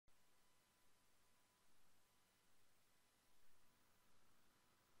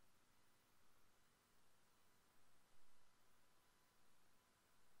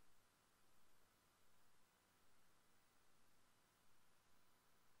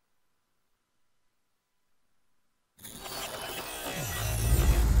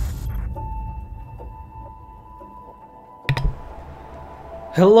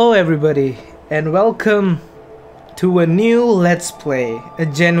Hello everybody and welcome to a new Let's Play, a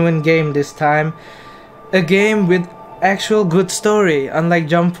genuine game this time, a game with actual good story unlike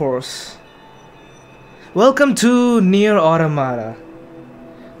Jump Force. Welcome to Nier Automata,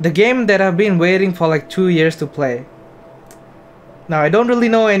 the game that I've been waiting for like 2 years to play. Now I don't really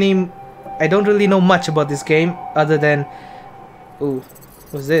know much about this game other than, ooh,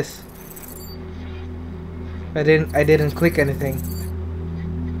 what's this? I didn't click anything.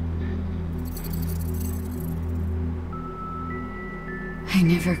 I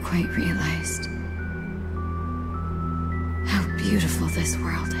never quite realized how beautiful this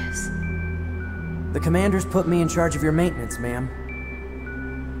world is. The commander's put me in charge of your maintenance, ma'am.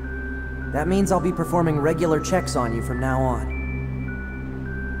 That means I'll be performing regular checks on you from now on.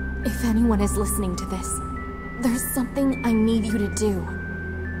 If anyone is listening to this, there's something I need you to do.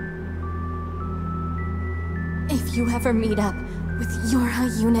 If you ever meet up with your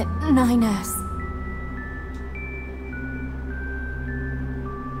Unit 9S,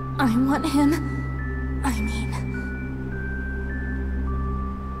 I want him,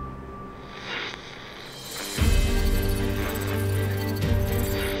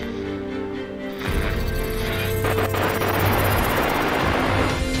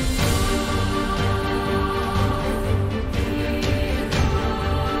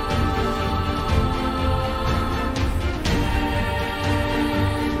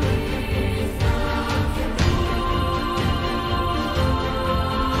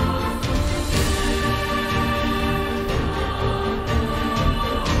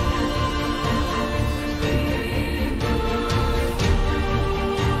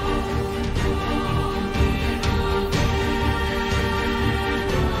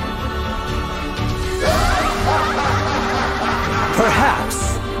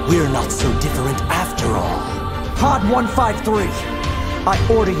 Perhaps we're not so different after all. Pod 153, I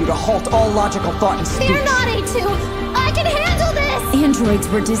order you to halt all logical thought and speech. Fear not, A2! I can handle this! Androids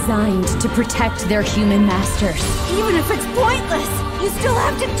were designed to protect their human masters. Even if it's pointless, you still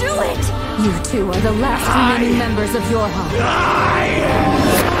have to do it! You two are the last remaining members of your hub.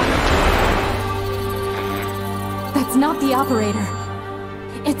 That's not the operator.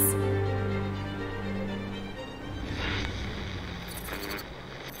 It's...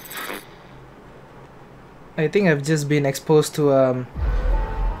 I think I've just been exposed to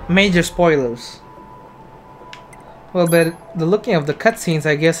major spoilers. Well, but the looking of the cutscenes,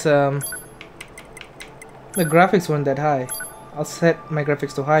 I guess the graphics weren't that high. I'll set my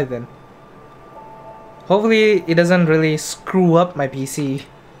graphics to high then. Hopefully it doesn't really screw up my PC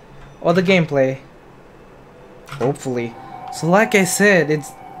or the gameplay. Hopefully. So like I said,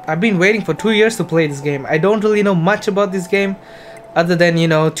 I've been waiting for 2 years to play this game. I don't really know much about this game other than, you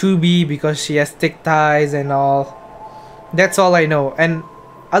know, 2B because she has thick thighs and all. That's all I know. And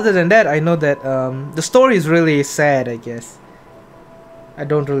other than that, I know that the story is really sad, I guess. I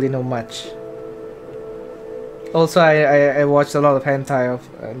don't really know much. Also, I watched a lot of hentai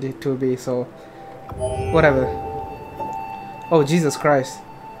of the 2B, so whatever. Oh, Jesus Christ.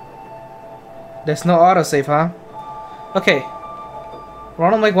 There's no autosave, huh? Okay.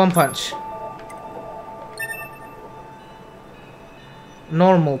 Ronald make one punch.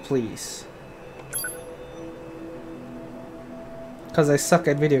 Normal, please. Cause I suck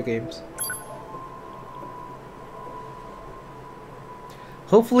at video games.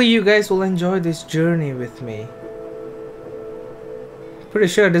 Hopefully you guys will enjoy this journey with me. Pretty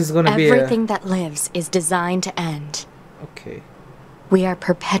sure this is gonna be everything that lives is designed to end. Okay. We are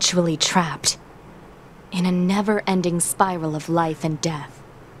perpetually trapped in a never-ending spiral of life and death.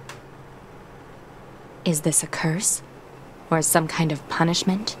 Is this a curse? Or some kind of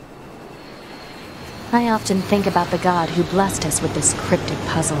punishment? I often think about the god who blessed us with this cryptic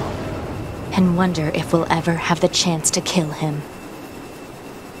puzzle, and wonder if we'll ever have the chance to kill him.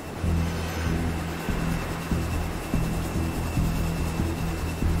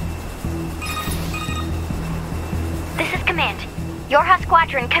 This is Command. Yorha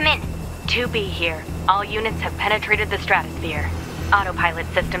Squadron, come in. 2B here. All units have penetrated the stratosphere. Autopilot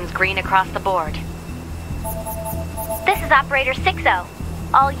systems green across the board. This is Operator 6-0.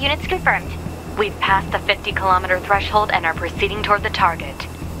 All units confirmed. We've passed the 50-kilometer threshold and are proceeding toward the target.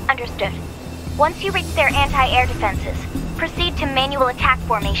 Understood. Once you reach their anti-air defenses, proceed to manual attack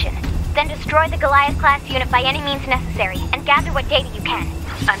formation. Then destroy the Goliath-class unit by any means necessary, and gather what data you can.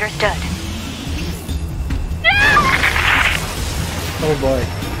 Understood. Oh boy.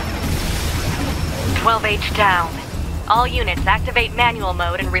 12H down. All units activate manual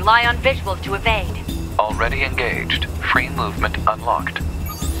mode and rely on visuals to evade. Already engaged. Free movement unlocked.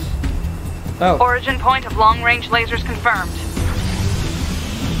 Oh. Origin point of long-range lasers confirmed.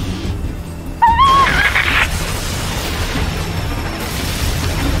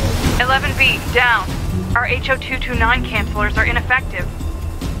 11B, down. Our HO229 cancelers are ineffective.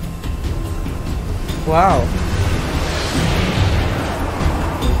 Wow.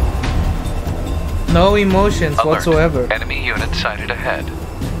 No emotions Alert. whatsoever. Enemy unit sighted ahead.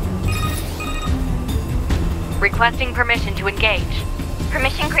 Requesting permission to engage.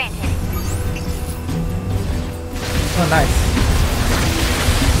 Permission granted. Oh, nice.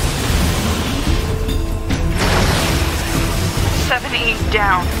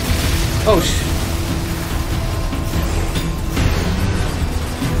 down. Oh, sh.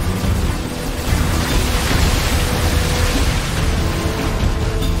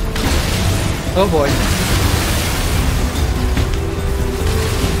 Oh boy.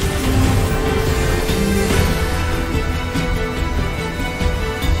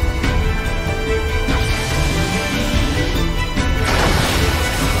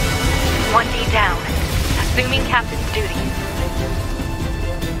 Down. Assuming captain's duty.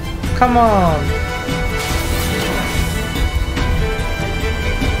 Come on.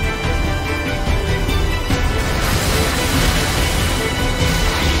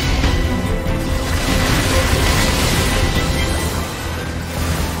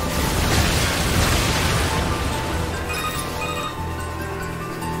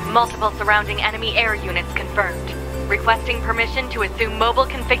 Multiple surrounding enemy air units confirmed. Requesting permission to assume mobile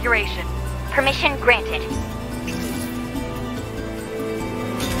configuration. Permission granted.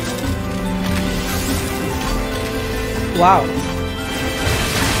 Wow.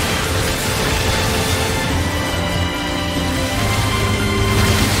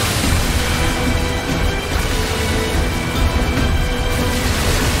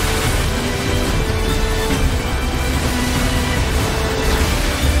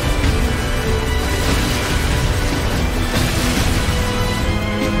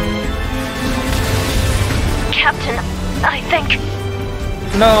 Captain, I think...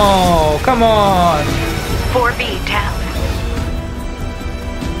 No, come on. 4B down.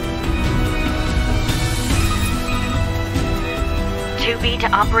 2B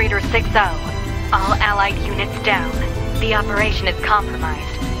to Operator 6-0. All Allied units down. The operation is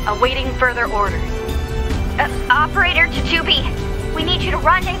compromised. Awaiting further orders. Operator to 2B. We need you to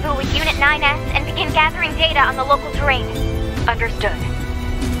rendezvous with Unit 9S and begin gathering data on the local terrain. Understood.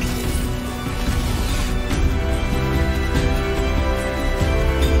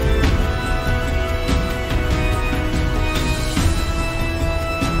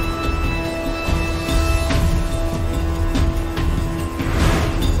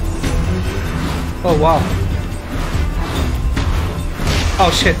 Oh wow. Oh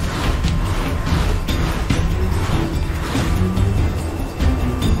shit.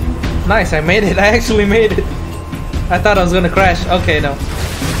 Nice, I made it. I actually made it. I thought I was gonna crash. Okay, no.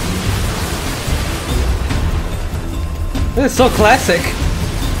 This is so classic.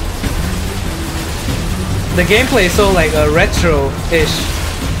 The gameplay is so like retro-ish.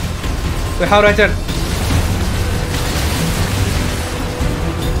 Wait, how do I turn?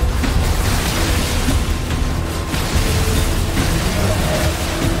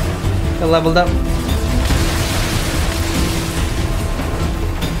 I leveled up.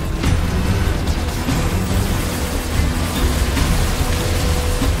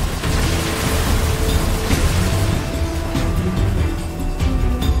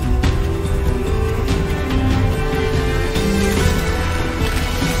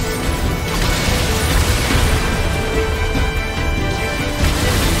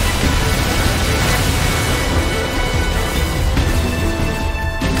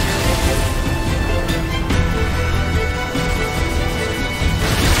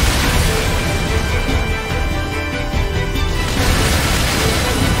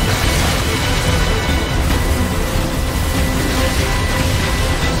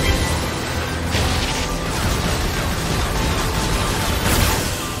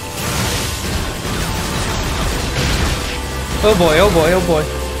 Oh boy, oh boy, oh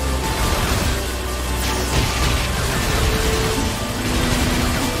boy.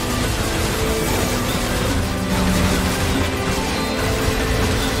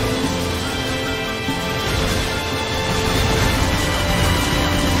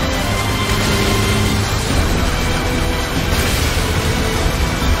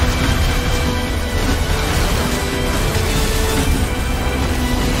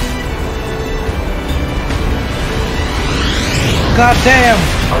 God damn!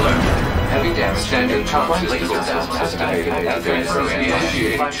 Alert. Heavy damage. Standard top laser system activated.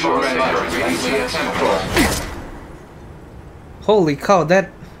 Initiate short range control. Holy cow,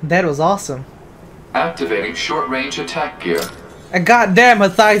 that was awesome. Activating short range attack gear. And goddamn, her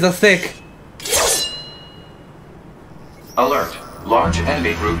thighs are thick. Alert. Large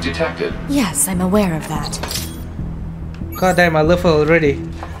enemy group detected. Yes, I'm aware of that. God damn, I love her already.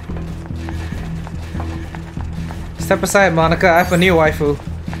 Step aside, Monica. I have a new waifu.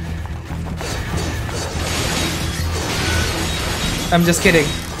 I'm just kidding.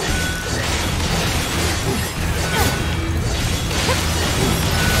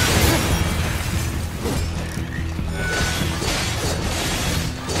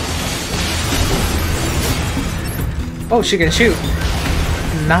 Oh, she can shoot.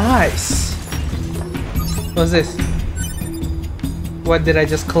 Nice. What's this? What did I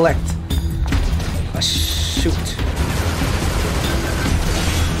just collect? Shoot.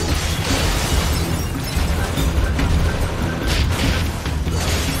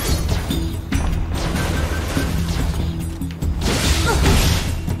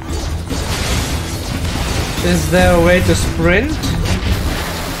 Is there a way to sprint?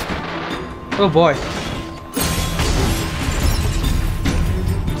 Oh boy.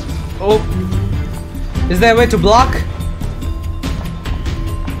 Oh. Is there a way to block?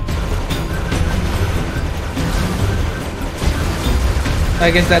 I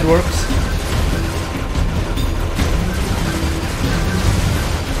guess that works.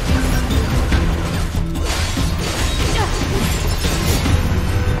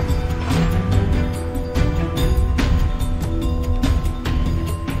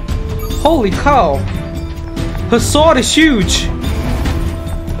 Holy cow! Her sword is huge!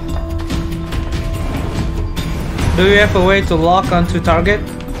 Do you have a way to lock onto target?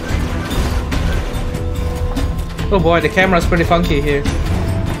 Oh boy, the camera's pretty funky here.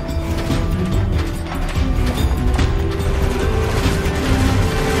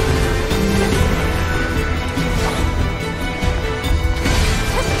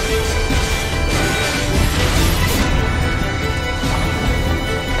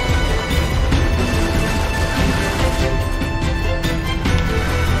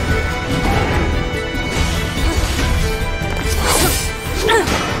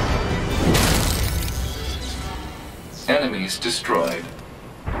 Enemies destroyed.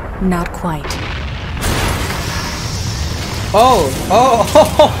 Not quite. Oh! Oh!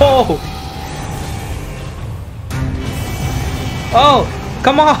 Oh! Oh!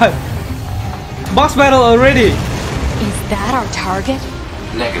 Come on! Boss battle already! Is that our target?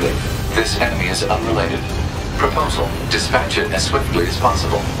 Negative. This enemy is unrelated. Proposal. Dispatch it as swiftly as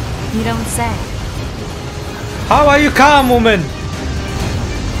possible. You don't say. How are you calm, woman?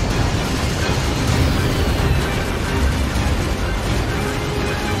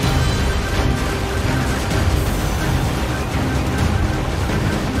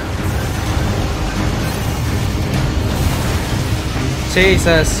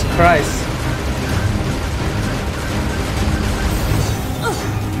 Jesus Christ.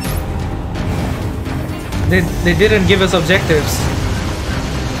 They didn't give us objectives.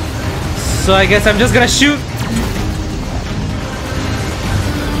 So I guess I'm just gonna shoot.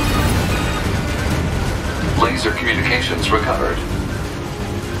 Laser communications recovered.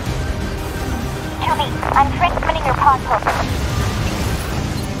 Judy, I'm transmitting your pod program.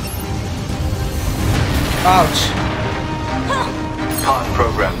 Ouch. Pod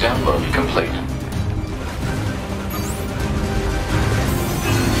program download complete.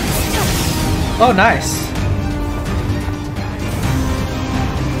 Oh, nice.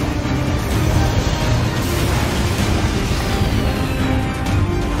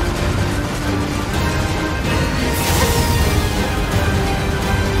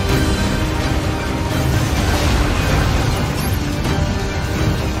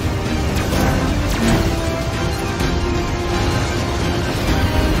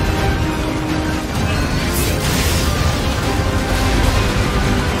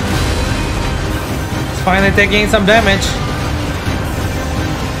 Finally taking some damage.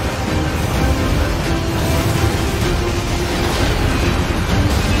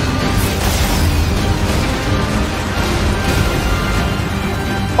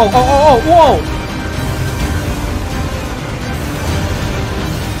 Oh, oh, oh, oh, whoa!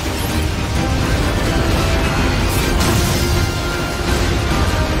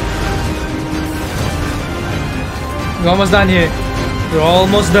 We're almost done here. We're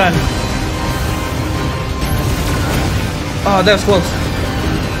almost done. Oh, that was close.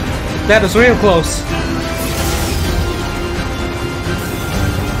 That was real close.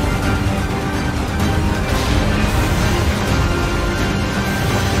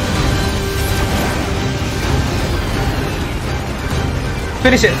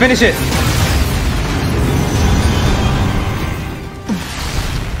 Finish it, finish it.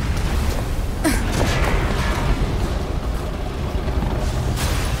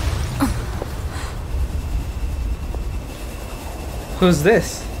 Who's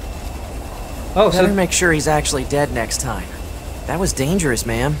this? Oh, Better so make sure he's actually dead next time. That was dangerous,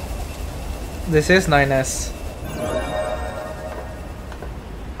 ma'am. this is 9S.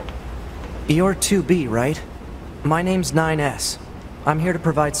 You're 2B, right? My name's 9S. I'm here to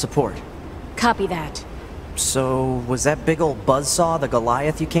provide support. Copy that. So, was that big old buzzsaw the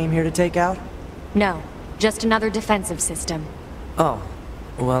Goliath you came here to take out? No, just another defensive system. Oh,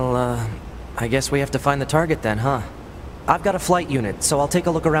 well, I guess we have to find the target then, huh? I've got a flight unit, so I'll take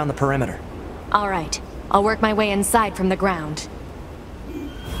a look around the perimeter. All right, I'll work my way inside from the ground.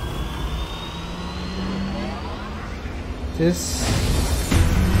 This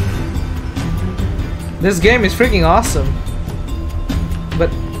game is freaking awesome.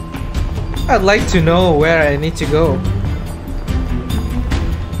 But I'd like to know where I need to go.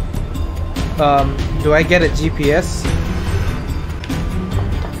 Do I get a GPS?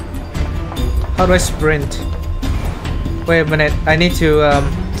 How do I sprint? Wait a minute, I need to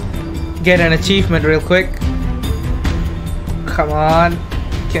get an achievement real quick. Come on.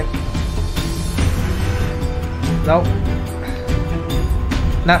 Can Nope.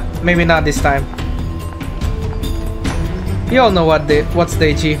 Maybe not this time. You all know what's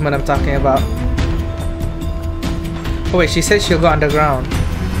the achievement I'm talking about. Oh wait, she said she'll go underground.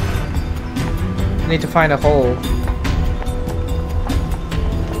 I need to find a hole.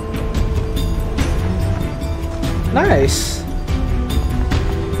 Nice.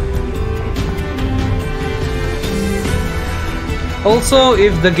 Also,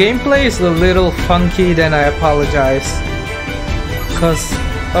 if the gameplay is a little funky, then I apologize. Cause,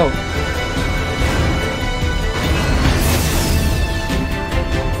 oh.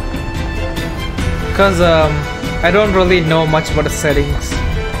 Cause I don't really know much about the settings.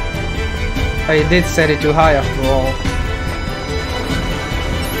 I did set it too high after all.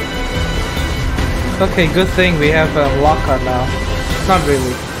 Okay, good thing we have a lock-on now. Not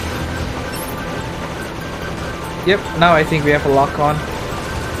really. Yep, now I think we have a lock-on.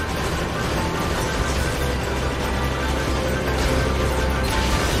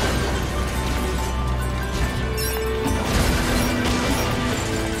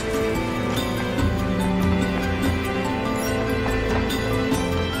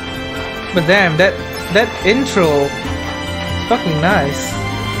 But damn, that intro is fucking nice.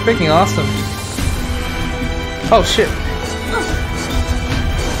 Freaking awesome. Oh shit.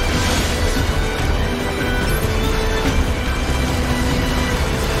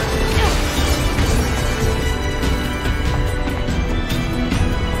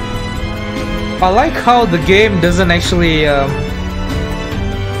 I like how the game doesn't actually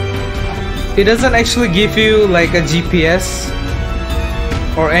it doesn't actually give you like a GPS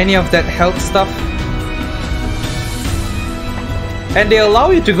or any of that health stuff, and they allow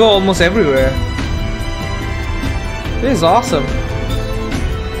you to go almost everywhere. This is awesome.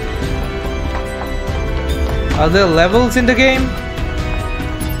 Are there levels in the game?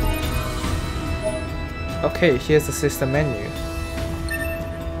 Okay, here's the system menu.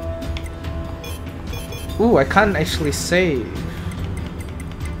 Ooh, I can't actually save.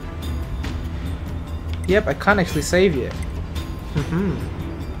 Yep, I can't actually save yet.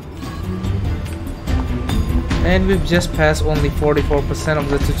 And we've just passed only 44% of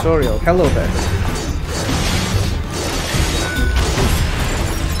the tutorial. Hello there.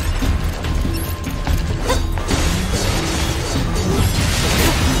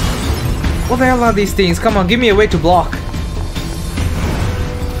 What the hell are these things? Come on, give me a way to block.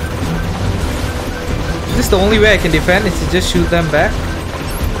 Is this the only way I can defend? Is to just shoot them back?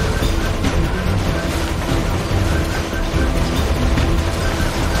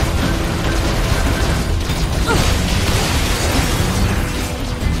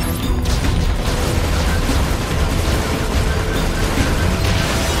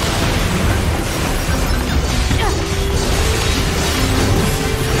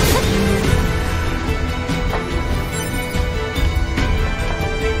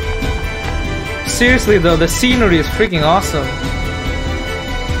 Seriously though, the scenery is freaking awesome.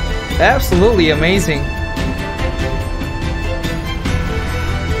 Absolutely amazing.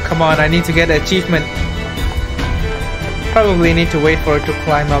 Come on, I need to get an achievement. Probably need to wait for it to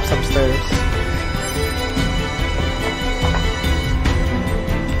climb up some stairs.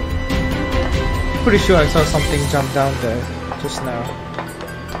 Pretty sure I saw something jump down there just now.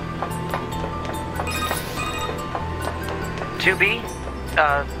 2B?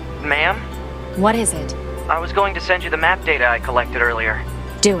 Ma'am? What is it? I was going to send you the map data I collected earlier.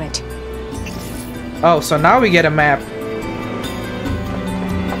 Do it. Oh, so now we get a map.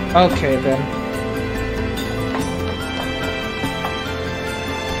 Okay then.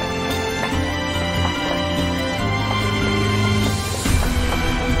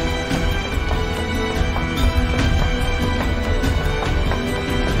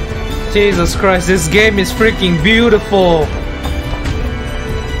 Jesus Christ, this game is freaking beautiful.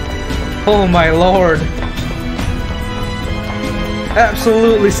 Oh my lord.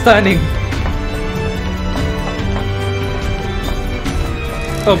 Absolutely stunning.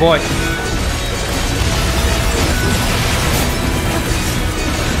 Oh boy.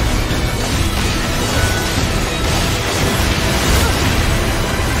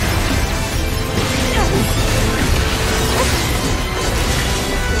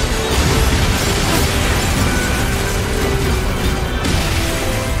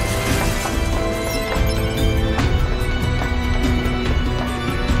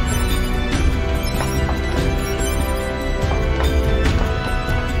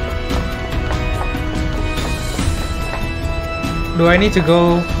 Do I need to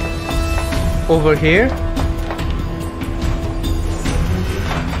go over here?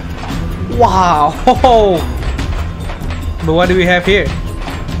 Wow! But what do we have here?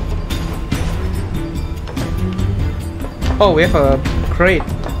 Oh, we have a crate.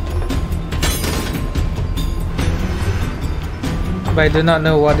 But I do not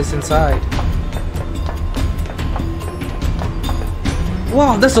know what is inside.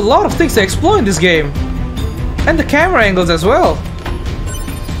 Wow, there's a lot of things to explore in this game. And the camera angles as well.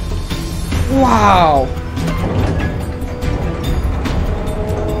 Wow.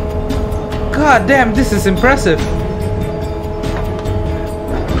 God damn, this is impressive.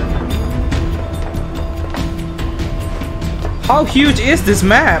 How huge is this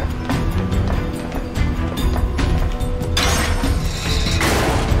map?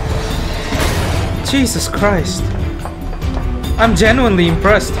 Jesus Christ. I'm genuinely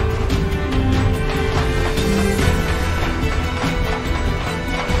impressed.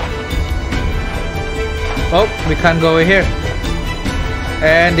 Oh, we can't go over here.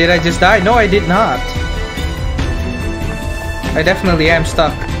 And did I just die? No, I did not. I definitely am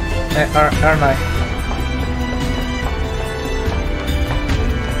stuck, aren't I?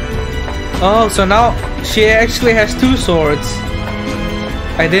 Oh, so now she actually has two swords.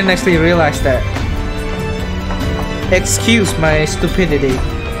 I didn't actually realize that. Excuse my stupidity.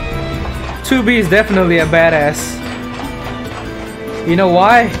 2B is definitely a badass. You know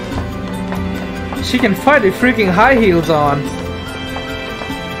why? She can fight with freaking high heels on.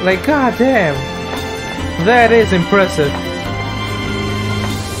 Like, goddamn. That is impressive.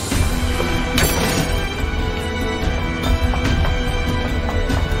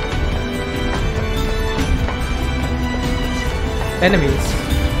 Enemies.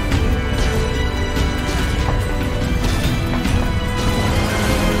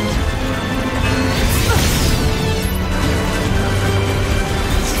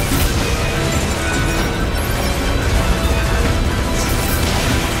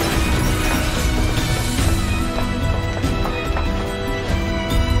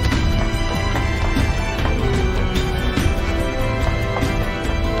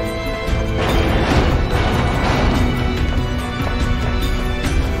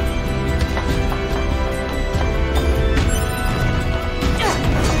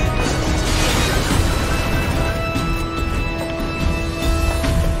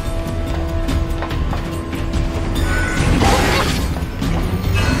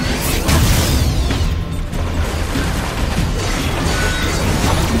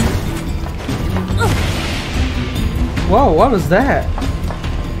 Whoa, what was that?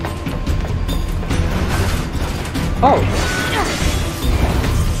 Oh.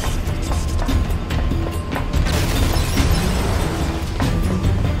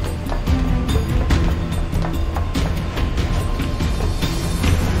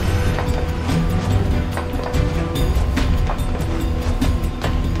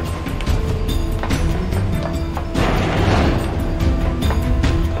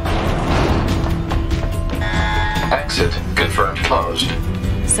 Confirmed closed.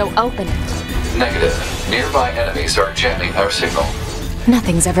 So open it. Negative. Nearby enemies are jamming our signal.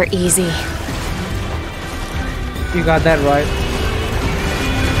 Nothing's ever easy. You got that right.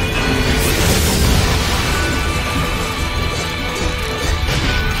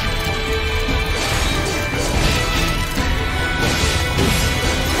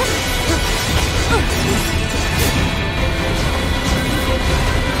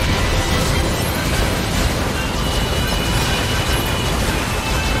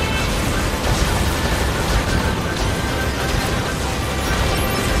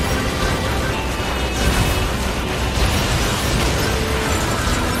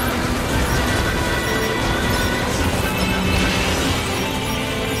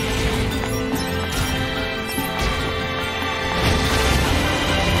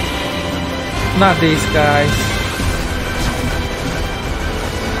 Not these guys.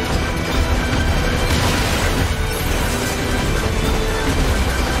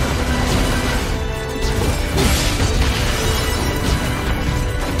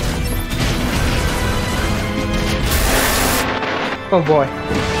 Oh boy.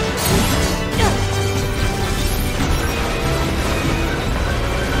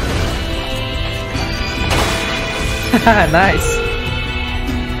 Nice.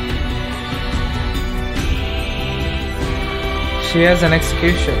 She has an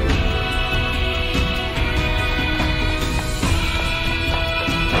execution.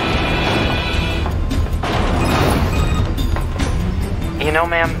 You know,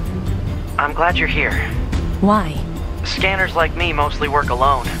 ma'am, I'm glad you're here. Why? Scanners like me mostly work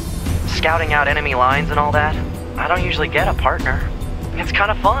alone. Scouting out enemy lines and all that, I don't usually get a partner. It's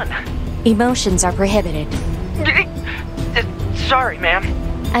kind of fun. Emotions are prohibited. Sorry, ma'am.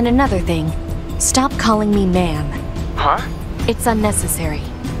 And another thing, stop calling me ma'am. Huh? It's unnecessary.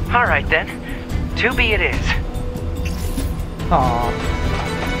 Alright then. 2B it is. Aww.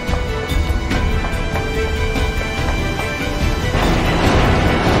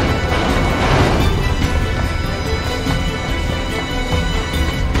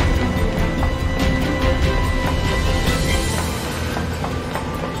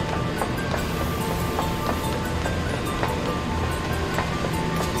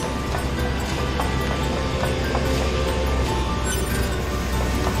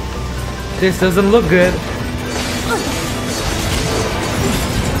 This doesn't look good.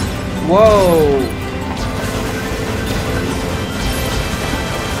 Whoa.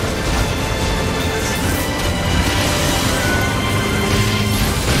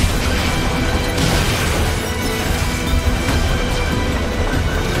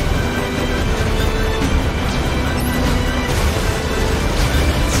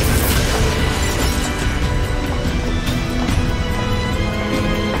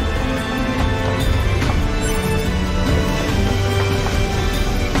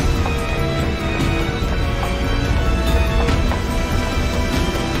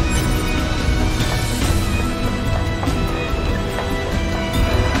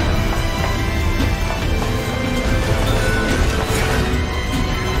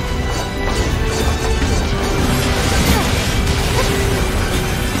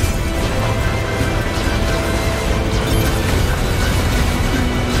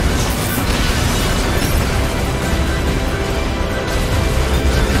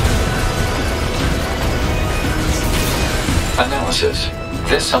 Analysis.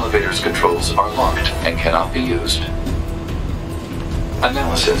 This elevator's controls are locked and cannot be used.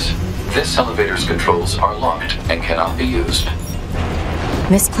 Analysis. This elevator's controls are locked and cannot be used.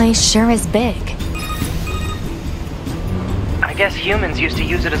 This place sure is big. I guess humans used to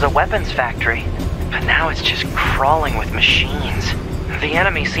use it as a weapons factory, but now it's just crawling with machines. The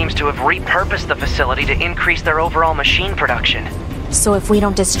enemy seems to have repurposed the facility to increase their overall machine production. So if we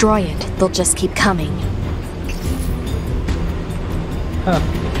don't destroy it, they'll just keep coming. Huh.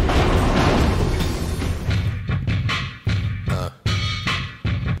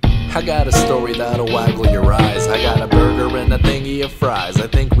 I got a story that'll waggle your eyes. I got a burger and a thingy of fries. I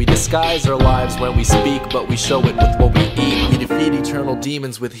think we disguise our lives when we speak, but we show it with what we eat. We defeat eternal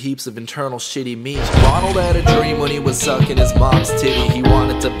demons with heaps of internal shitty meat. Ronald had a dream when he was sucking his mom's titty. He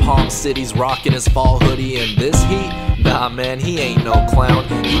wanted to palm cities, rocking his fall hoodie. And this heat? Nah man, he ain't no clown.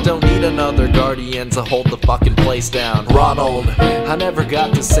 You don't need another guardian to hold the fucking place down. Ronald, I never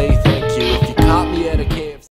got to say thank you. If you caught me at a KFC